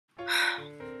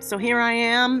So here I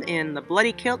am in the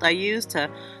bloody kilt I used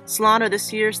to slaughter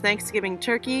this year's Thanksgiving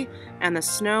turkey, and the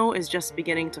snow is just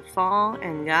beginning to fall,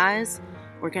 and guys,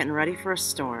 we're getting ready for a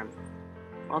storm.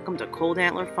 Welcome to Cold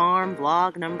Antler Farm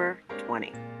vlog number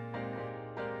 20.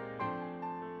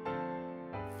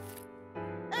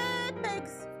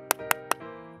 Thanks.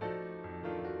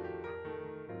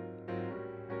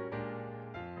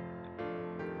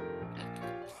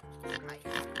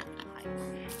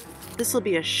 This will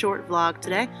be a short vlog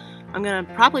today. I'm gonna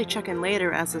probably check in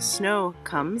later as the snow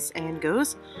comes and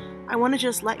goes. I want to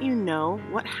just let you know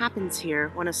what happens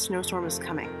here when a snowstorm is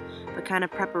coming, the kind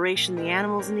of preparation the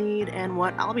animals need, and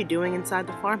what I'll be doing inside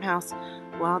the farmhouse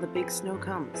while the big snow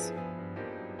comes.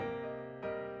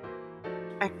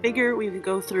 I figure we would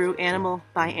go through animal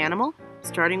by animal,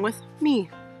 starting with me,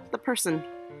 the person.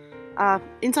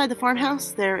 Inside the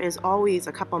farmhouse, there is always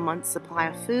a couple months' supply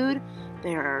of food.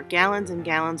 There are gallons and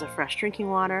gallons of fresh drinking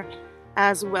water,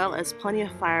 as well as plenty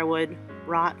of firewood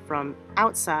brought from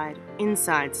outside,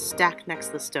 inside, stacked next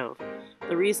to the stove.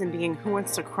 The reason being, who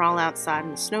wants to crawl outside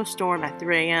in a snowstorm at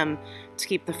 3 a.m. to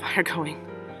keep the fire going?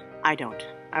 I don't.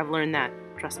 I've learned that,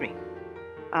 trust me.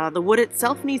 The wood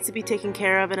itself needs to be taken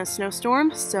care of in a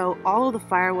snowstorm, so all of the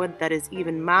firewood that is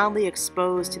even mildly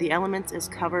exposed to the elements is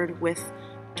covered with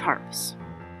tarps.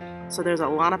 So there's a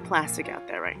lot of plastic out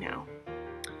there right now.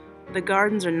 The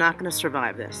gardens are not going to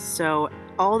survive this, so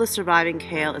all the surviving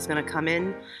kale is going to come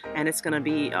in, and it's going to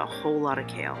be a whole lot of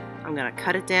kale. I'm going to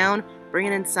cut it down, bring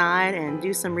it inside, and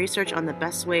do some research on the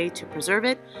best way to preserve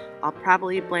it. I'll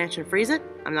probably blanch and freeze it.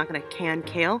 I'm not going to can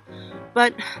kale,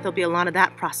 but there'll be a lot of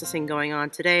that processing going on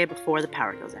today before the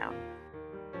power goes out.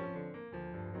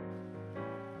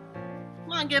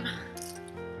 Come on, Gib.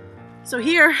 So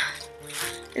here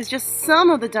is just some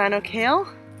of the dino kale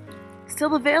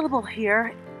still available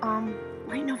here.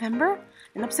 Late November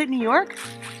in upstate New York.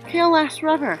 Kale lasts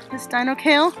forever. This dino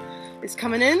kale is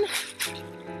coming in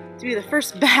to be the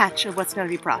first batch of what's going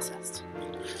to be processed.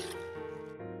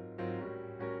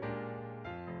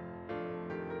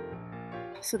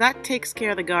 So that takes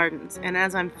care of the gardens, and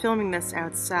as I'm filming this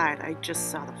outside, I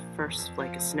just saw the first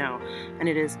flake of snow, and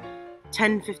it is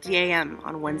 10:50 a.m.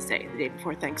 on Wednesday, the day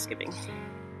before Thanksgiving.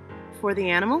 For the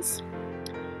animals,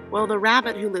 well, the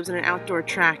rabbit who lives in an outdoor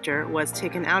tractor was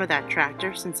taken out of that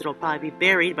tractor, since it'll probably be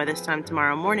buried by this time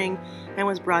tomorrow morning, and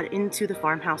was brought into the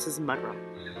farmhouse's mudroom.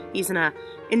 He's in an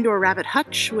indoor rabbit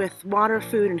hutch with water,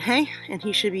 food, and hay, and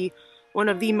he should be one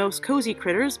of the most cozy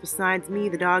critters besides me,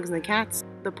 the dogs, and the cats.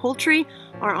 The poultry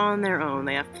are on their own.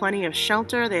 They have plenty of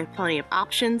shelter, they have plenty of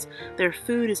options. Their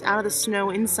food is out of the snow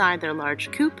inside their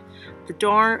large coop.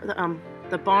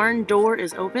 The barn door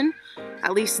is open,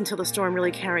 at least until the storm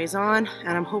really carries on,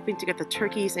 and I'm hoping to get the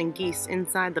turkeys and geese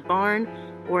inside the barn,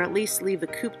 or at least leave the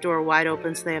coop door wide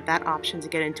open so they have that option to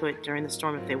get into it during the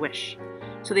storm if they wish.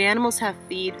 So the animals have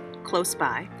feed close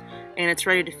by, and it's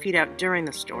ready to feed out during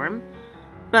the storm.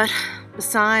 But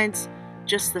besides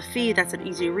just the feed that's at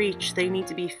easy reach, they need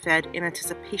to be fed in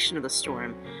anticipation of the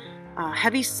storm.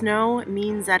 Heavy snow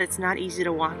means that it's not easy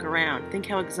to walk around. Think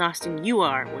how exhausting you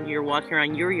are when you're walking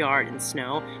around your yard in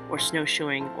snow, or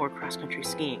snowshoeing, or cross-country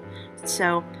skiing.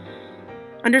 So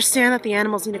understand that the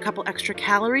animals need a couple extra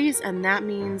calories, and that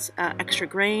means extra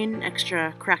grain,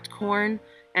 extra cracked corn.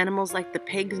 Animals like the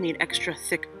pigs need extra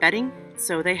thick bedding,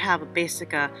 so they have a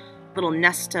basic little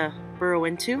nest to burrow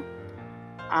into.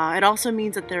 It also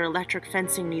means that their electric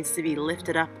fencing needs to be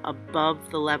lifted up above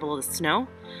the level of the snow,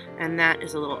 and that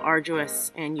is a little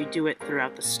arduous, and you do it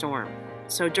throughout the storm.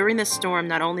 So during this storm,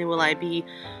 not only will I be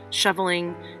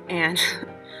shoveling and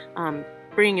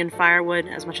bringing in firewood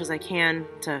as much as I can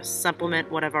to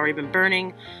supplement what I've already been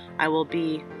burning, I will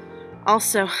be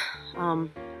also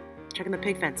checking the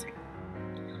pig fencing.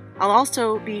 I'll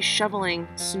also be shoveling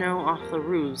snow off the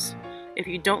roofs. If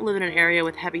you don't live in an area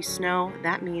with heavy snow,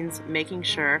 that means making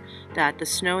sure that the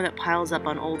snow that piles up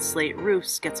on old slate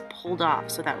roofs gets pulled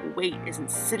off so that weight isn't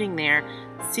sitting there,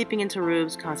 seeping into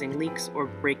roofs, causing leaks or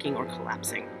breaking or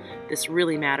collapsing. This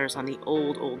really matters on the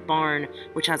old barn,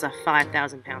 which has a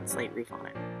 5,000-pound slate roof on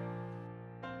it.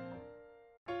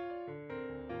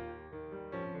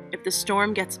 If the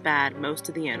storm gets bad, most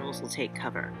of the animals will take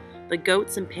cover. The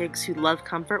goats and pigs who love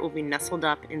comfort will be nestled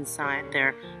up inside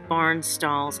their barns,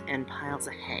 stalls, and piles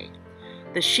of hay.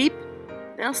 The sheep,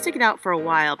 they'll stick it out for a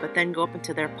while, but then go up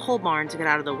into their pole barn to get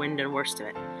out of the wind and worst of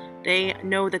it. They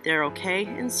know that they're okay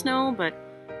in snow, but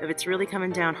if it's really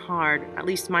coming down hard, at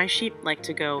least my sheep like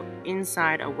to go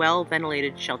inside a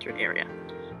well-ventilated, sheltered area.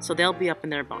 So they'll be up in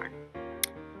their barn.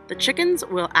 The chickens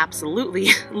will absolutely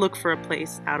look for a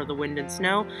place out of the wind and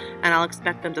snow, and I'll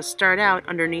expect them to start out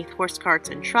underneath horse carts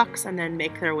and trucks and then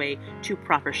make their way to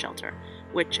proper shelter,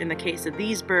 which in the case of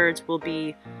these birds will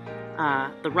be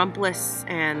the rumpless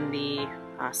and the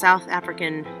South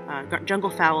African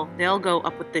jungle fowl. They'll go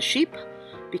up with the sheep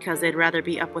because they'd rather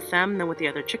be up with them than with the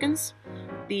other chickens.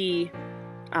 The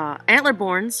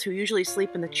antlerborns, who usually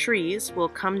sleep in the trees, will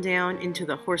come down into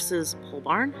the horse's pole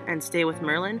barn and stay with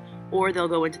Merlin, or they'll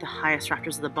go into the highest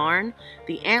rafters of the barn.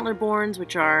 The antlerborns,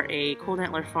 which are a Cold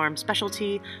Antler farm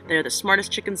specialty, they're the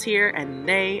smartest chickens here, and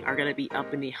they are going to be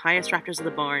up in the highest rafters of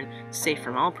the barn, safe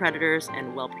from all predators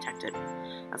and well protected,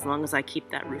 as long as I keep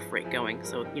that roof rake going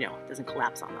so, it doesn't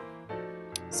collapse on them.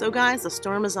 So guys, the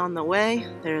storm is on the way.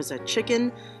 There's a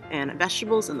chicken and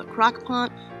vegetables in the crock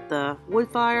pot. The wood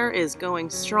fire is going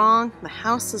strong. The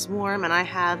house is warm, and I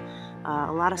have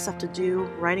a lot of stuff to do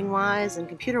writing-wise and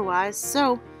computer-wise.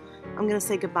 So I'm going to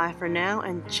say goodbye for now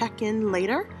and check in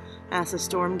later as the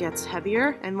storm gets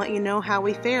heavier and let you know how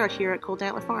we fared here at Cold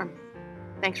Antler Farm.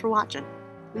 Thanks for watching.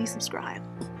 Please subscribe.